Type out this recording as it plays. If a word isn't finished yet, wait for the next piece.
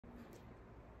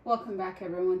Welcome back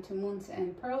everyone to Moons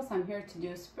and Pearls. I'm here to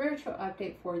do a spiritual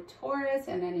update for Taurus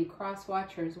and any cross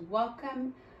watchers.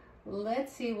 Welcome.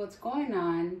 Let's see what's going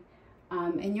on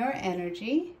in your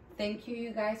energy. Thank you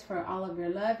guys for all of your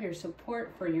love, your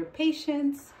support, for your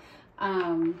patience.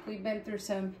 We've been through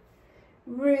some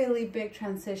really big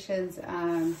transitions,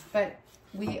 but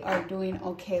we are doing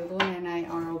okay. Luna and I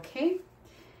are okay.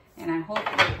 And I hope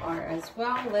you are as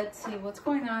well. Let's see what's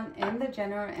going on in the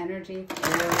general energy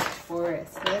for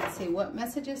Taurus. Let's see, what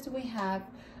messages do we have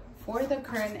for the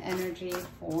current energy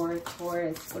for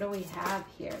Taurus? What do we have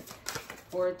here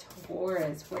for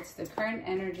Taurus? What's the current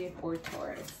energy for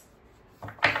Taurus?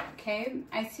 Okay,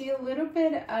 I see a little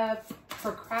bit of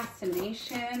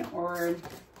procrastination or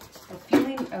a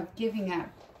feeling of giving up.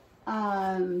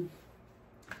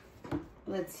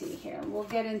 Let's see here. We'll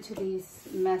get into these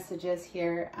messages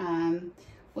here.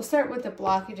 We'll start with the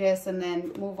blockages and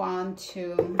then move on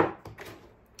to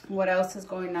what else is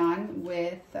going on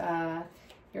with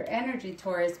your energy,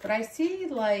 Taurus. But I see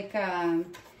like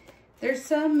there's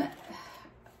some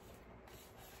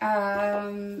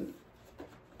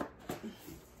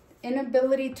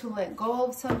inability to let go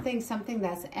of something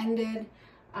that's ended,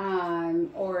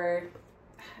 or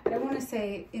I don't want to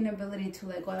say inability to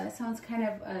let go. That sounds kind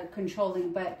of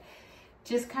controlling, but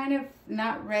just kind of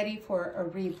not ready for a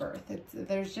rebirth.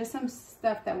 There's just some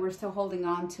stuff that we're still holding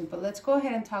on to. But let's go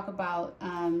ahead and talk about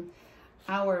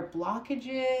our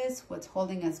blockages, what's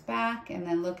holding us back, and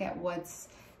then look at what's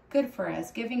good for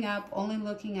us. Giving up, only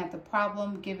looking at the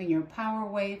problem, giving your power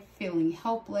away, feeling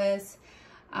helpless.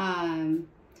 So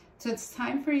it's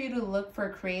time for you to look for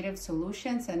creative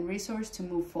solutions and resources to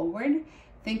move forward.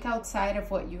 Think outside of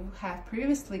what you have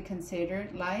previously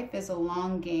considered. Life is a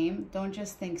long game. Don't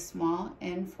just think small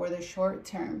and for the short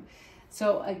term.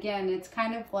 So again, it's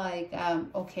kind of like,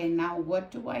 okay, now what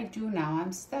do I do now?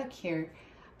 I'm stuck here.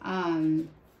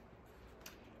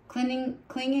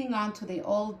 Clinging on to the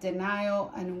old,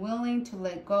 denial, unwilling to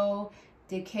let go,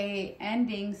 decay,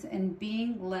 endings, and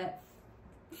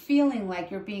feeling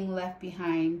like you're being left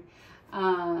behind.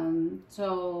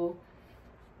 So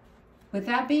with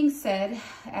that being said,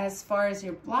 as far as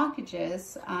your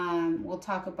blockages, we'll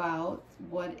talk about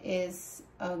what is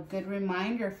a good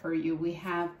reminder for you. We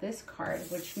have this card,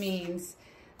 which means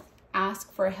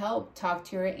ask for help, talk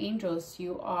to your angels.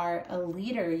 You are a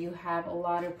leader. You have a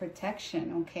lot of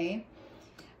protection, okay?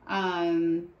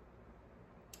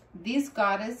 These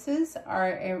goddesses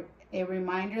are a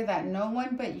reminder that no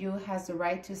one but you has the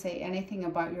right to say anything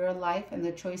about your life and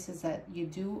the choices that you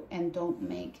do and don't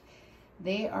make.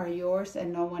 They are yours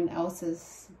and no one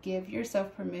else's. Give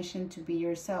yourself permission to be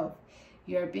yourself.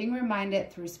 You are being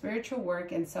reminded through spiritual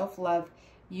work and self-love,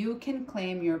 you can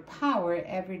claim your power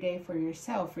every day for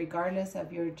yourself, regardless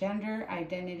of your gender,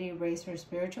 identity, race, or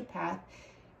spiritual path.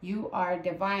 You are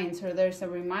divine. So there's a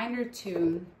reminder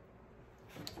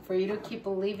for you to keep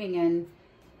believing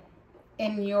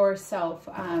in yourself,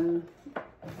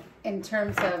 in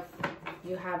terms of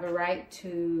you have a right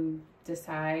to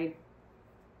decide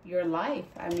your life.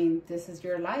 I mean, this is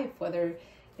your life, whether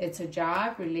it's a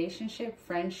job, relationship,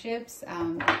 friendships,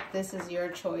 this is your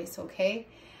choice, okay?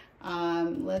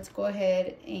 Let's go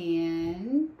ahead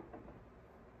and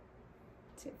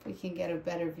see if we can get a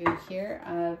better view here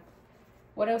of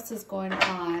what else is going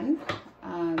on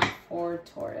for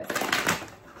Taurus.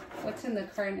 What's in the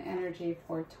current energy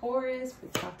for Taurus? We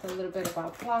talked a little bit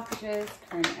about blockages,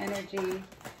 current energy.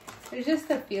 There's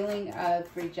just a feeling of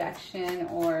rejection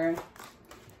or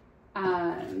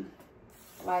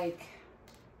like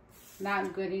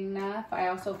not good enough. I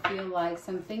also feel like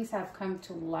some things have come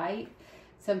to light,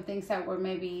 some things that were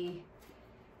maybe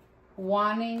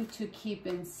wanting to keep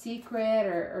in secret,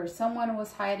 or someone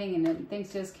was hiding and then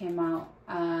things just came out.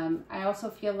 I also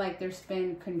feel like there's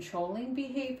been controlling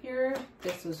behavior.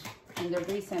 This was in the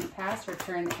recent past or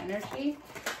current energy,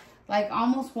 like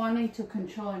almost wanting to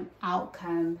control an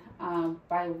outcome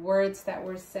by words that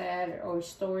were said or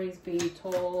stories being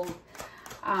told.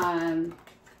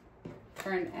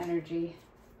 Current energy,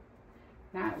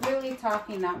 not really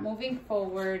talking, not moving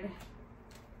forward.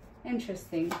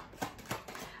 Interesting.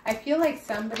 I feel like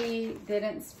somebody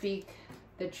didn't speak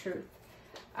the truth.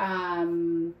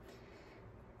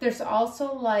 There's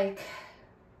also like,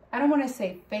 I don't want to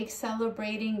say fake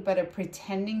celebrating, but a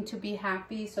pretending to be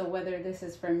happy. So whether this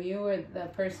is from you or the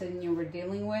person you were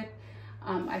dealing with,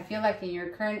 I feel like in your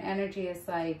current energy, it's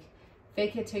like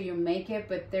fake it till you make it,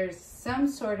 but there's some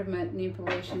sort of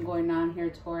manipulation going on here,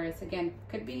 Taurus. Again,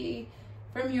 could be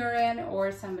from your end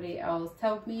or somebody else.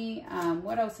 Tell me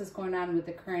what else is going on with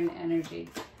the current energy.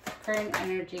 Current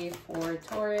energy for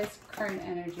Taurus. Current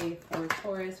energy for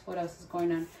Taurus. What else is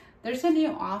going on? There's a new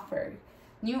offer.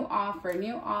 New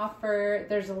offer.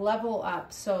 There's a level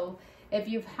up. So if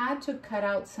you've had to cut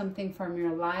out something from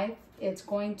your life, it's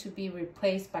going to be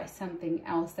replaced by something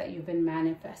else that you've been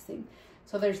manifesting.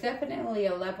 So there's definitely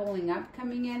a leveling up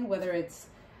coming in, whether it's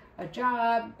a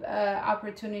job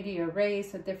opportunity, a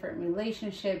raise, a different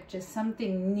relationship, just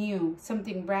something new,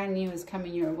 something brand new is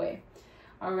coming your way.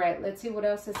 All right, let's see what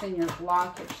else is in your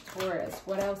blockage, Taurus.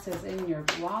 What else is in your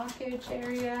blockage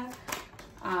area?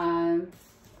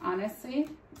 Honestly,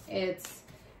 it's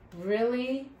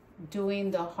really doing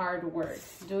the hard work,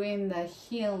 doing the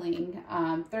healing,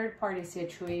 third-party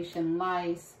situation,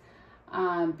 lies,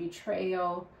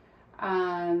 betrayal.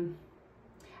 I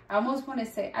almost want to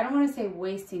say, I don't want to say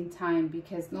wasting time,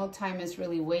 because no time is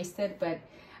really wasted, but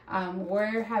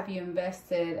where have you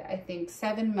invested, I think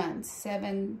 7 months,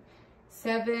 7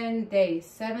 days,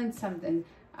 7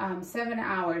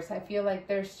 hours. I feel like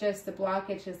there's just the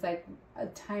blockage is like a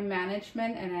time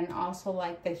management, and then also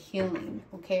like the healing.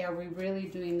 Okay, are we really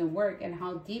doing the work, and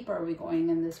how deep are we going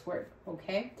in this work?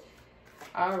 Okay.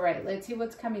 All right, let's see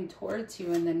what's coming towards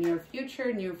you in the near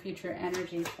future. Near future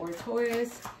energy for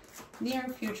Taurus. Near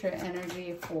future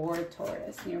energy for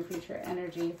Taurus. Near future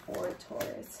energy for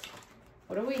Taurus.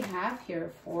 What do we have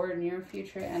here for near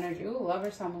future energy? Ooh,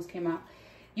 Lovers almost came out.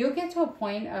 You'll get to a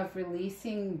point of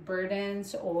releasing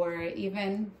burdens or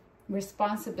even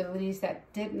responsibilities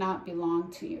that did not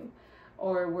belong to you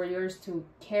or were yours to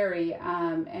carry.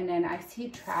 And then I see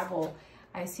travel.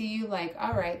 I see you like,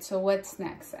 all right, so what's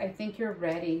next? I think you're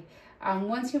ready.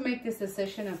 Once you make this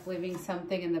decision of leaving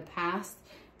something in the past,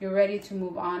 you're ready to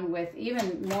move on with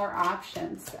even more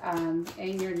options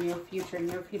in your near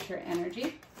future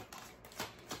energy.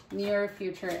 Near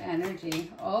future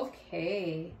energy.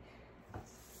 Okay.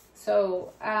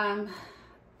 So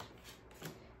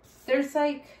there's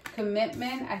like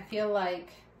commitment. I feel like,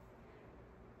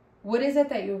 what is it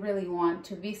that you really want?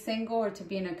 To be single or to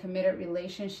be in a committed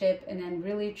relationship, and then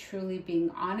really truly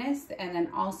being honest, and then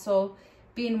also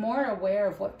being more aware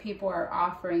of what people are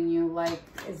offering you. Like,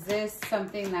 is this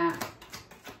something that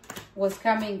was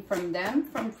coming from them,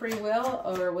 from free will,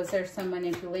 or was there some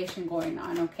manipulation going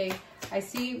on? Okay, I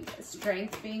see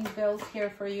strength being built here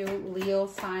for you. Leo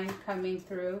sign coming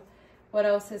through. What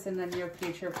else is in the near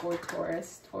future for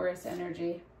Taurus? Taurus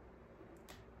energy.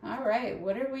 All right,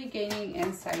 what are we gaining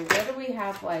insight? What do we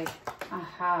have like,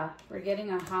 aha? We're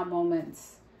getting aha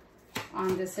moments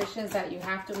on decisions that you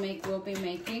have to make, will be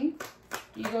making.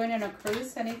 You going on a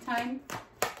cruise anytime?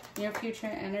 Near future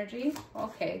energy.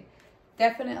 Okay,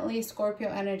 definitely Scorpio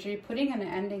energy, putting an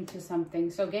ending to something.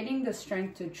 So getting the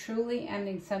strength to truly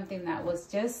ending something that was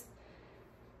just,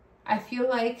 I feel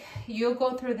like you'll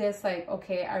go through this like,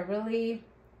 okay,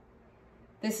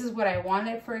 this is what I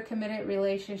wanted for a committed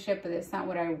relationship, but it's not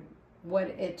what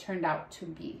it turned out to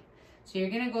be. So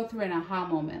you're going to go through an aha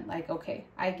moment, like, okay,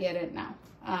 I get it now.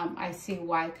 I see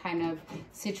why kind of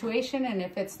situation. And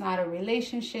if it's not a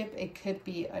relationship, it could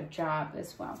be a job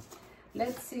as well.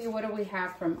 Let's see, what do we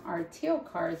have from our teal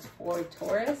cards for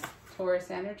Taurus?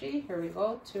 Taurus energy. Here we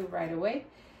go, 2 right away.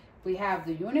 We have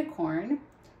the unicorn.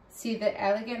 See the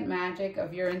elegant magic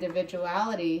of your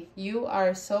individuality. You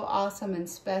are so awesome and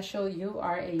special. You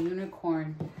are a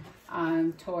unicorn,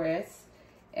 Taurus.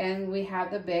 And we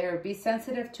have the bear. Be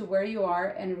sensitive to where you are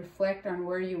and reflect on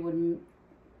where you would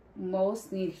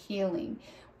most need healing.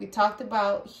 We talked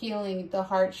about healing the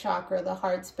heart chakra, the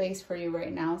heart space for you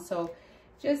right now. So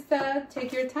just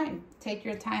take your time. Take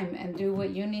your time and do what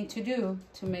you need to do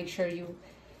to make sure you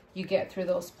get through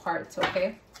those parts,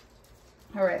 okay?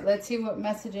 All right, let's see what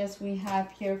messages we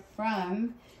have here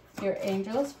from your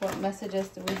angels. What messages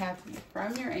do we have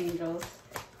from your angels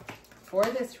for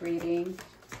this reading?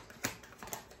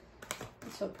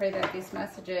 So pray that these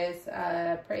messages,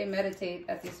 pray and meditate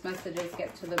that these messages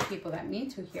get to the people that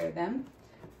need to hear them.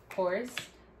 Of course,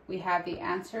 we have the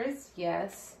answers,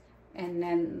 yes, and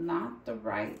then not the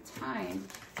right time.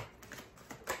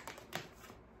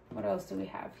 What else do we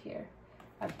have here?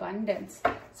 Abundance.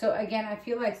 So again, I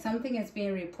feel like something is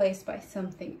being replaced by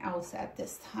something else at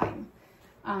this time.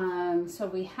 So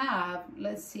we have,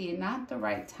 let's see, not the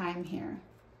right time here.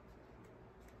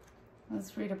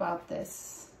 Let's read about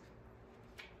this.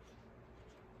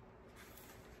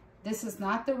 This is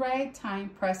not the right time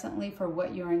presently for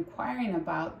what you're inquiring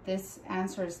about. This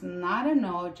answer is not a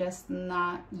no, just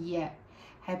not yet.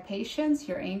 Have patience.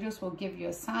 Your angels will give you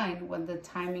a sign when the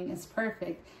timing is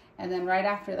perfect. And then right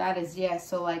after that is yes.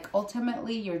 So like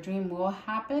ultimately your dream will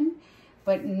happen,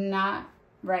 but not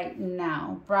right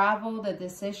now. Bravo, the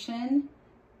decision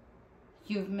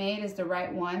you've made is the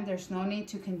right one. There's no need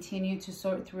to continue to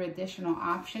sort through additional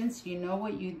options. You know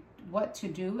what to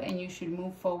do, and you should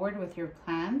move forward with your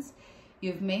plans.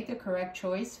 You've made the correct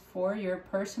choice for your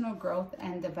personal growth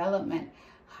and development.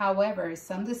 However,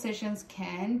 some decisions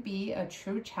can be a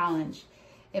true challenge.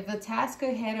 If the task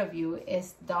ahead of you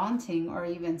is daunting or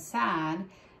even sad,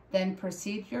 then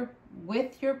proceed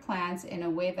with your plans in a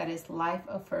way that is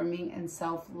life-affirming and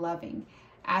self-loving.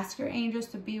 Ask your angels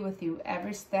to be with you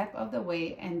every step of the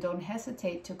way, and don't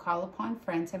hesitate to call upon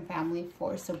friends and family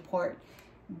for support.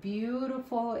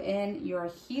 Beautiful in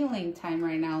your healing time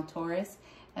right now, Taurus.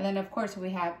 And then, of course, we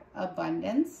have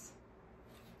abundance.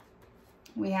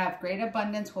 We have great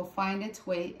abundance will find its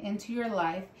way into your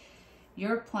life.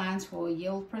 Your plans will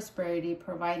yield prosperity,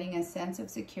 providing a sense of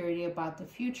security about the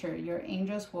future. Your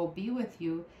angels will be with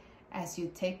you as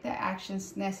you take the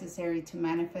actions necessary to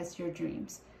manifest your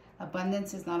dreams.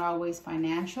 Abundance is not always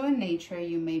financial in nature.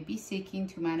 You may be seeking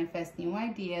to manifest new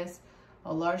ideas,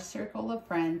 a large circle of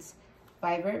friends,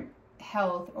 vibrant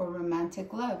health, or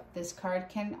romantic love. This card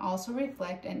can also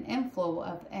reflect an inflow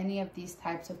of any of these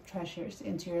types of treasures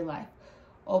into your life.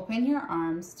 Open your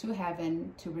arms to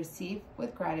heaven to receive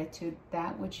with gratitude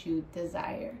that which you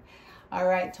desire. All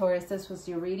right, Taurus, this was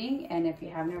your reading. And if you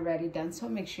haven't already done so,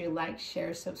 make sure you like,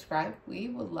 share, subscribe. We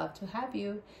would love to have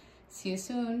you. See you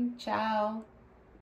soon. Ciao.